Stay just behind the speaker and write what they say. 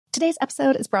Today's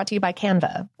episode is brought to you by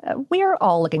Canva. We're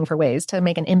all looking for ways to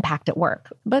make an impact at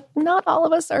work, but not all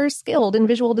of us are skilled in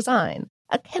visual design.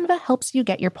 Canva helps you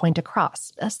get your point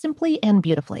across, simply and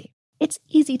beautifully. It's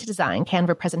easy to design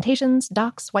Canva presentations,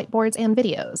 docs, whiteboards, and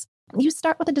videos. You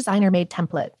start with a designer-made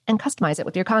template and customize it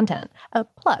with your content.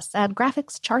 Plus, add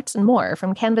graphics, charts, and more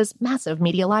from Canva's massive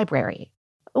media library.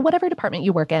 Whatever department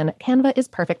you work in, Canva is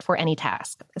perfect for any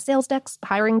task. Sales decks,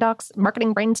 hiring docs,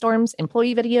 marketing brainstorms,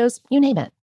 employee videos, you name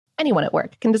it. Anyone at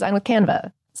work can design with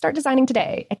Canva. Start designing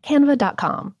today at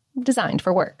canva.com. Designed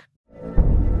for work.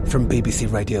 From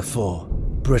BBC Radio 4,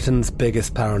 Britain's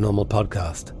biggest paranormal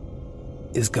podcast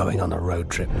is going on a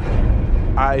road trip.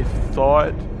 I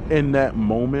thought in that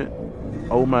moment,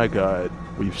 oh my God,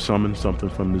 we've summoned something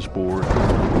from this board.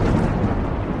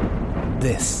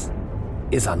 This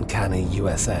is Uncanny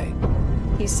USA.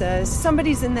 He says,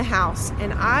 somebody's in the house,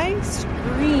 and I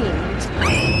screamed.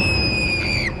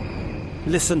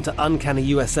 Listen to Uncanny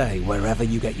USA wherever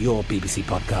you get your BBC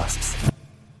podcasts,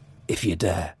 if you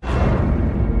dare.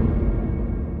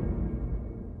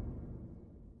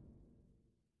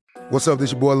 What's up,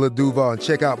 this your boy Lil Duval, and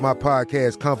check out my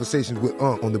podcast, Conversations with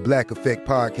Unc, on the Black Effect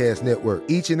Podcast Network.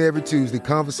 Each and every Tuesday,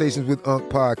 Conversations with Unc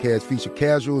podcast feature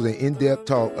casuals and in-depth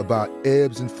talk about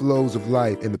ebbs and flows of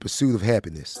life and the pursuit of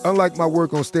happiness. Unlike my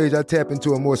work on stage, I tap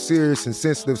into a more serious and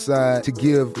sensitive side to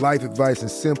give life advice and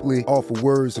simply offer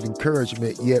words of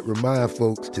encouragement, yet remind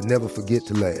folks to never forget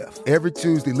to laugh. Every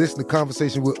Tuesday, listen to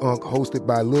Conversation with Unc, hosted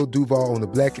by Lil Duval on the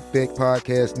Black Effect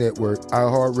Podcast Network,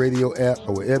 iHeartRadio app,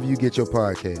 or wherever you get your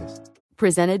podcasts.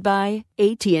 Presented by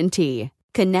AT&T.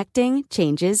 Connecting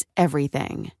changes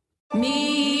everything.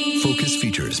 Focus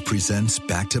Features presents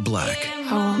Back to Black.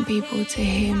 I want people to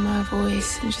hear my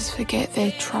voice and just forget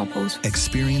their troubles.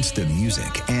 Experience the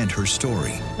music and her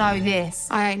story. Know this,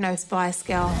 I ain't no Spice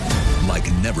Girl. Like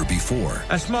never before.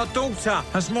 That's my daughter.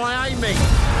 That's my Amy.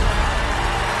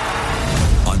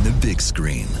 On the big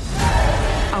screen.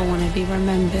 I want to be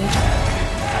remembered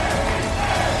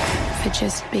for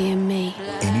just being me.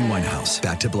 Amy Winehouse,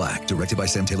 Back to Black, directed by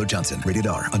Sam Taylor Johnson. Rated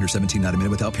R, under 17, not a minute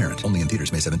without parent. Only in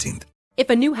theaters May 17th. If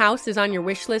a new house is on your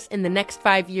wish list in the next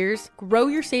 5 years, grow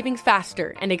your savings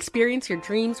faster and experience your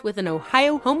dreams with an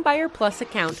Ohio Homebuyer Plus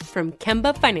account from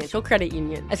Kemba Financial Credit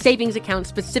Union. A savings account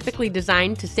specifically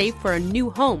designed to save for a new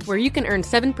home, where you can earn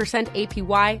 7%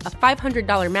 APY, a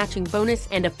 $500 matching bonus,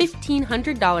 and a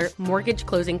 $1,500 mortgage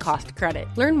closing cost credit.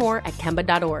 Learn more at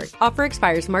Kemba.org. Offer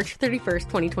expires March 31st,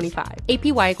 2025.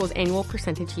 APY equals annual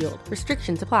percentage yield.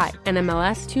 Restrictions apply.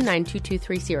 NMLS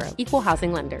 292230. Equal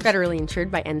housing lender. Federally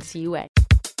insured by NCUA.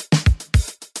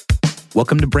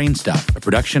 Welcome to Brain Stuff, a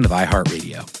production of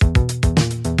iHeartRadio.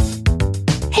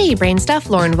 Hey, Brain Stuff,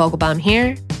 Lauren Vogelbaum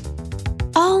here.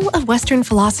 All of Western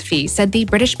philosophy, said the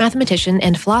British mathematician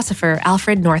and philosopher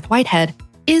Alfred North Whitehead,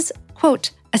 is,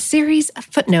 quote, a series of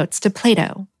footnotes to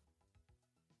Plato.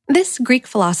 This Greek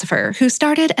philosopher, who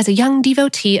started as a young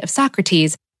devotee of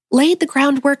Socrates, laid the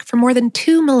groundwork for more than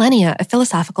 2 millennia of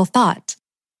philosophical thought.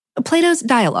 Plato's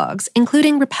dialogues,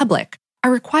 including Republic,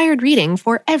 are required reading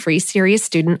for every serious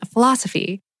student of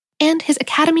philosophy, and his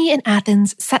academy in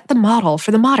Athens set the model for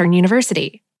the modern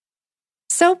university.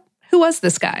 So, who was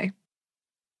this guy?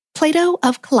 Plato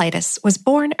of Colydus was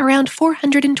born around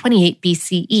 428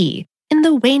 BCE, in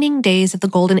the waning days of the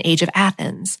Golden Age of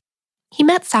Athens. He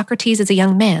met Socrates as a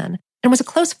young man, and was a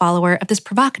close follower of this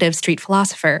provocative street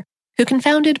philosopher, who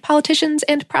confounded politicians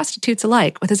and prostitutes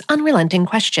alike with his unrelenting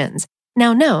questions,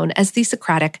 now known as the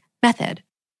Socratic method.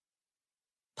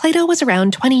 Plato was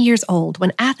around 20 years old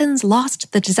when Athens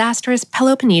lost the disastrous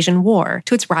Peloponnesian War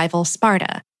to its rival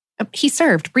Sparta. He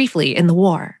served briefly in the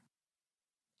war.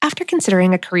 After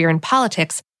considering a career in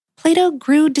politics, Plato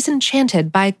grew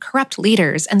disenchanted by corrupt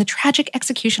leaders and the tragic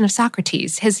execution of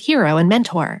Socrates, his hero and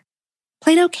mentor.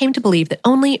 Plato came to believe that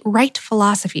only right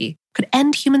philosophy could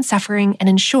end human suffering and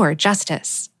ensure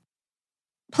justice.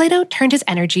 Plato turned his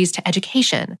energies to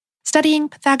education, studying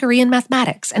Pythagorean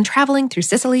mathematics and traveling through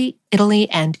Sicily, Italy,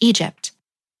 and Egypt.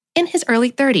 In his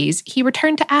early 30s, he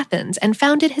returned to Athens and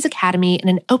founded his academy in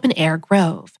an open-air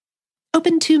grove.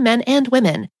 Open to men and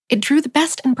women, it drew the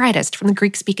best and brightest from the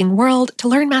Greek-speaking world to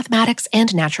learn mathematics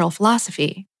and natural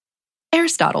philosophy.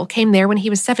 Aristotle came there when he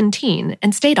was 17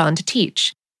 and stayed on to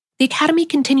teach. The academy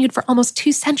continued for almost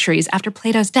 2 centuries after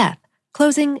Plato's death,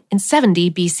 closing in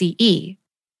 70 BCE.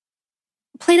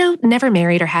 Plato never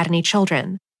married or had any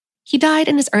children. He died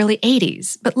in his early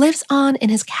 80s, but lives on in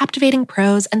his captivating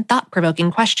prose and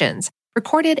thought-provoking questions,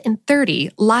 recorded in 30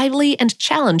 lively and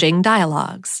challenging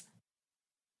dialogues.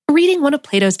 Reading one of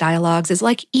Plato's dialogues is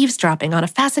like eavesdropping on a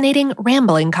fascinating,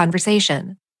 rambling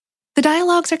conversation. The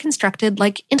dialogues are constructed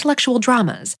like intellectual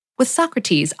dramas, with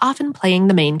Socrates often playing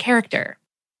the main character.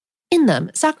 In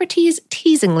them, Socrates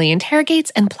teasingly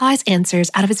interrogates and plies answers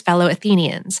out of his fellow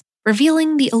Athenians,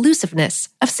 revealing the elusiveness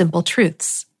of simple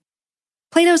truths.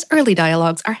 Plato's early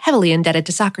dialogues are heavily indebted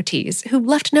to Socrates, who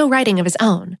left no writing of his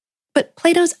own, but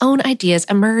Plato's own ideas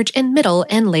emerge in middle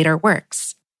and later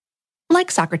works. Like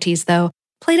Socrates, though,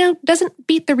 Plato doesn't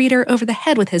beat the reader over the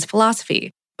head with his philosophy,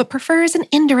 but prefers an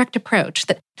indirect approach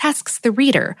that tasks the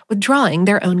reader with drawing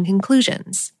their own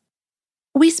conclusions.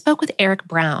 We spoke with Eric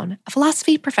Brown, a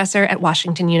philosophy professor at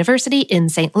Washington University in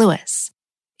St. Louis.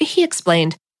 He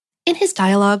explained, in his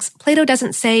dialogues, Plato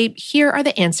doesn't say, here are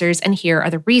the answers and here are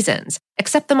the reasons,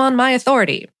 accept them on my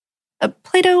authority.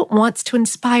 Plato wants to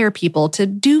inspire people to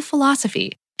do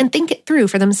philosophy and think it through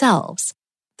for themselves.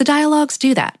 The dialogues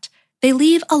do that. They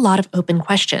leave a lot of open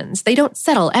questions. They don't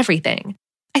settle everything.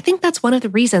 I think that's one of the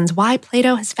reasons why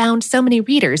Plato has found so many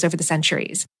readers over the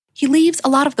centuries. He leaves a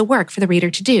lot of the work for the reader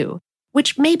to do,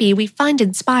 which maybe we find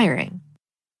inspiring.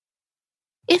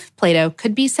 If Plato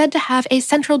could be said to have a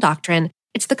central doctrine,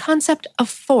 it's the concept of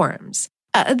forms,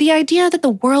 the idea that the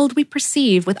world we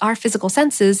perceive with our physical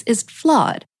senses is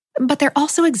flawed, but there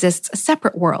also exists a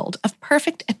separate world of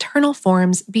perfect eternal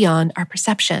forms beyond our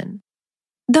perception.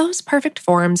 Those perfect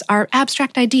forms are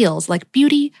abstract ideals like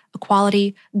beauty,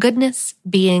 equality, goodness,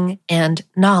 being, and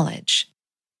knowledge.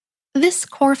 This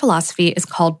core philosophy is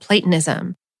called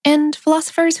Platonism, and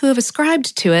philosophers who have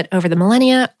ascribed to it over the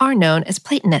millennia are known as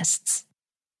Platonists.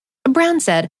 Brown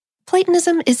said,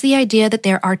 Platonism is the idea that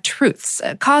there are truths,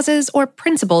 causes, or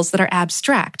principles that are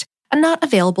abstract and not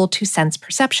available to sense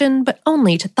perception, but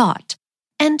only to thought,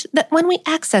 and that when we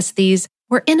access these,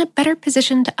 we're in a better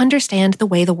position to understand the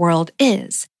way the world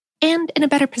is, and in a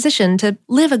better position to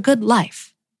live a good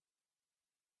life.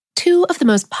 Two of the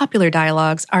most popular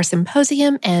dialogues are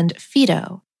Symposium and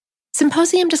Phaedo.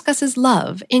 Symposium discusses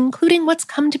love, including what's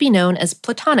come to be known as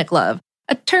Platonic love,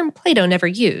 a term Plato never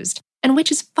used, and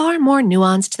which is far more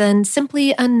nuanced than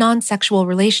simply a non-sexual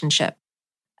relationship.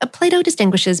 Plato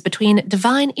distinguishes between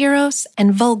divine eros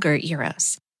and vulgar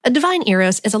eros. A divine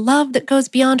eros is a love that goes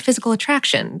beyond physical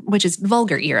attraction, which is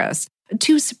vulgar eros,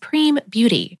 to supreme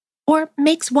beauty, or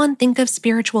makes one think of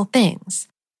spiritual things.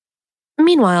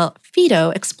 Meanwhile,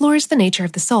 Phaedo explores the nature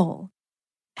of the soul.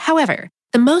 However,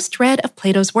 the most read of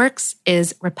Plato's works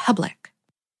is Republic.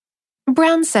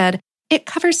 Brown said, it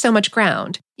covers so much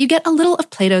ground. You get a little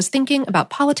of Plato's thinking about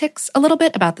politics, a little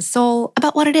bit about the soul,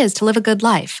 about what it is to live a good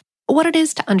life, what it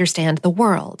is to understand the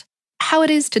world, how it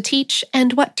is to teach,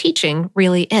 and what teaching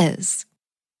really is.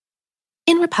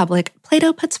 In Republic,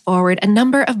 Plato puts forward a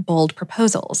number of bold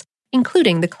proposals,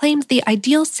 including the claim that the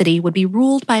ideal city would be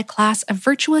ruled by a class of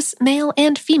virtuous male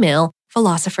and female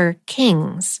philosopher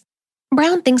kings.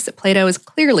 Brown thinks that Plato is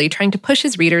clearly trying to push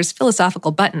his readers'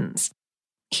 philosophical buttons.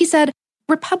 He said,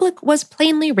 Republic was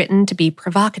plainly written to be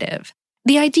provocative.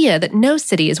 The idea that no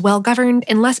city is well governed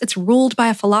unless it's ruled by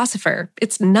a philosopher,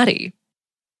 it's nutty.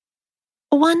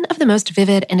 One of the most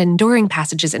vivid and enduring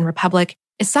passages in Republic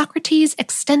is Socrates'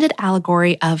 extended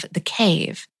allegory of the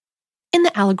cave. In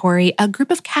the allegory, a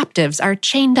group of captives are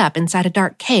chained up inside a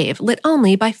dark cave lit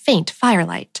only by faint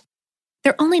firelight.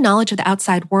 Their only knowledge of the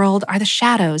outside world are the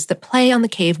shadows that play on the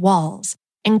cave walls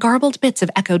and garbled bits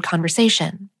of echoed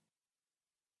conversation.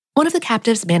 One of the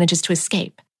captives manages to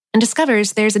escape and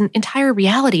discovers there's an entire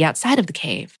reality outside of the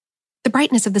cave. The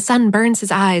brightness of the sun burns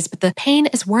his eyes, but the pain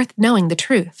is worth knowing the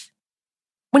truth.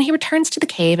 When he returns to the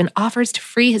cave and offers to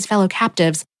free his fellow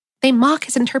captives, they mock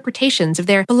his interpretations of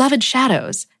their beloved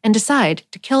shadows and decide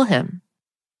to kill him.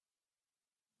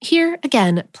 Here,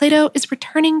 again, Plato is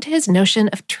returning to his notion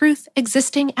of truth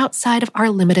existing outside of our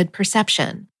limited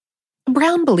perception.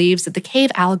 Brown believes that the cave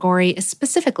allegory is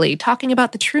specifically talking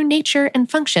about the true nature and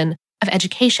function of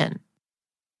education.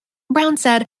 Brown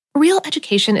said, real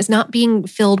education is not being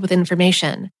filled with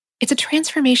information. It's a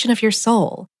transformation of your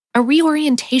soul, a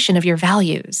reorientation of your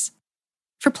values.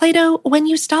 For Plato, when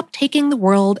you stop taking the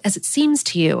world as it seems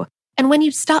to you, and when you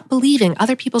stop believing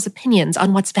other people's opinions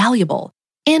on what's valuable,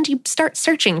 and you start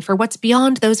searching for what's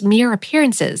beyond those mere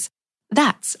appearances,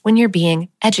 that's when you're being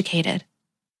educated.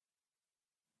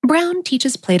 Brown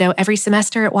teaches Plato every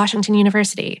semester at Washington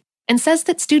University and says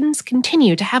that students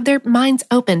continue to have their minds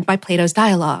opened by Plato's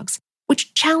dialogues,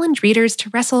 which challenge readers to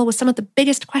wrestle with some of the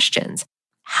biggest questions: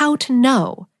 how to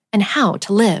know and how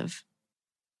to live.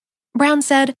 Brown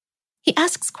said, he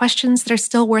asks questions that are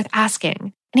still worth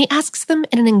asking, and he asks them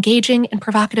in an engaging and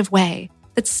provocative way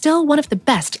that's still one of the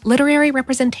best literary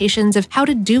representations of how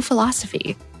to do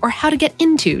philosophy or how to get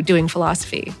into doing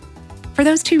philosophy. For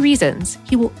those two reasons,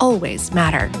 he will always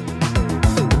matter.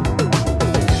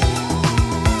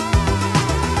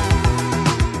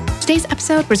 Today's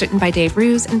episode was written by Dave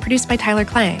Ruse and produced by Tyler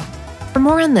Klang. For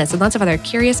more on this and lots of other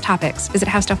curious topics, visit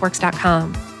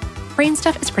howstuffworks.com.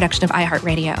 Brainstuff is a production of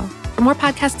iHeartRadio. For more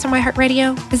podcasts from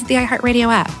iHeartRadio, visit the iHeartRadio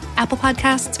app, Apple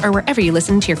Podcasts, or wherever you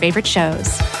listen to your favorite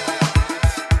shows.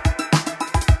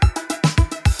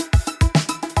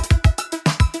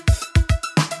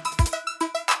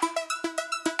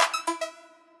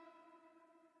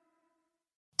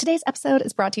 Today's episode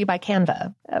is brought to you by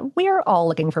Canva. We're all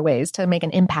looking for ways to make an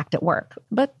impact at work,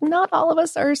 but not all of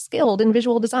us are skilled in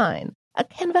visual design.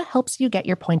 Canva helps you get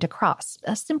your point across,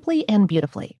 simply and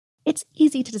beautifully. It's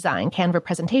easy to design Canva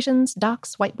presentations,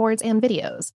 docs, whiteboards, and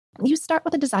videos. You start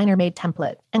with a designer-made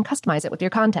template and customize it with your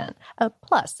content.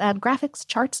 Plus, add graphics,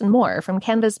 charts, and more from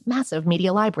Canva's massive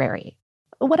media library.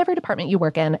 Whatever department you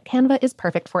work in, Canva is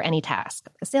perfect for any task.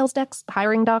 Sales decks,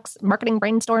 hiring docs, marketing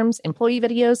brainstorms, employee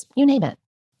videos, you name it.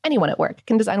 Anyone at work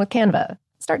can design with Canva.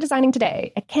 Start designing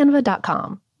today at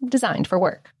canva.com. Designed for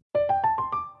work.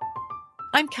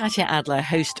 I'm Katya Adler,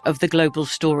 host of The Global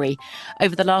Story.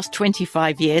 Over the last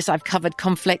 25 years, I've covered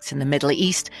conflicts in the Middle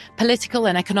East, political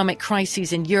and economic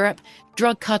crises in Europe,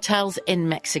 drug cartels in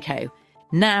Mexico.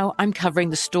 Now I'm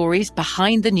covering the stories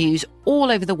behind the news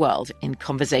all over the world in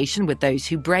conversation with those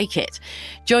who break it.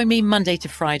 Join me Monday to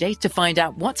Friday to find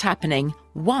out what's happening,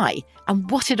 why, and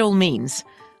what it all means.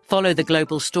 Follow The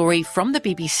Global Story from the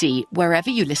BBC wherever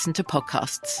you listen to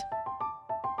podcasts.